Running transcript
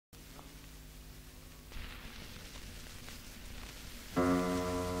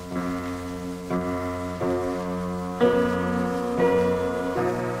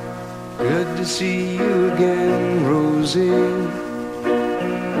see you again, Rosie.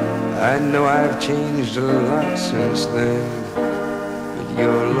 I know I've changed a lot since then, but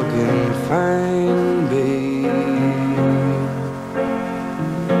you're looking fine, babe.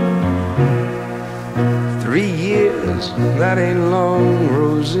 3 years, that ain't long,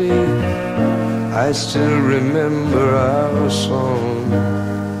 Rosie. I still remember our song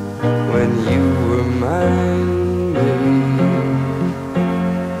when you were mine, babe.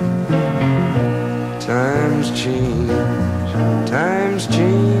 Times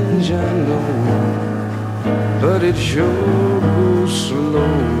change, I know, but it sure goes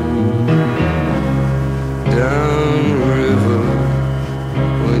slow. Downriver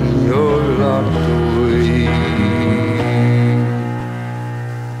when you're locked away.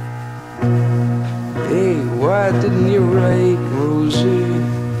 Hey, why didn't you write, Rosie?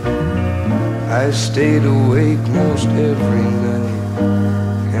 I stayed awake most every night,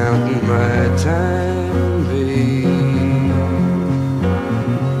 counting my time, babe.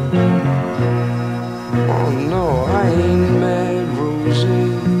 Oh no, I ain't mad,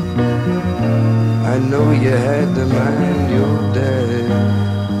 Rosie. I know you had to mind your dad,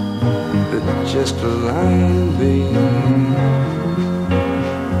 but just a line, babe.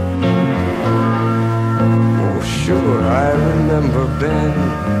 Oh sure, I remember Ben.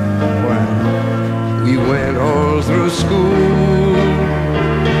 Why, we went all through school.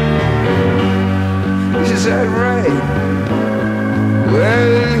 Is that right?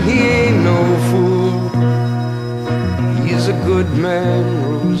 Well, he ain't no fool. He's a good man,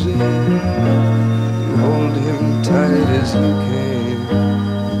 Rosie. You hold him tight as you can.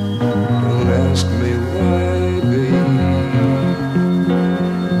 Don't ask me why, babe.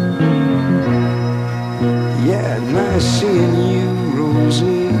 Yeah, nice seeing you,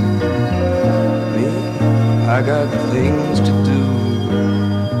 Rosie. Me, I got things to do.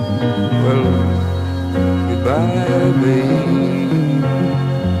 Well, goodbye, babe.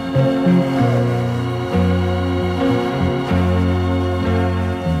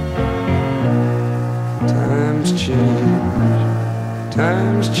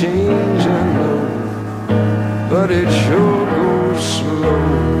 Times change, I know, but it sure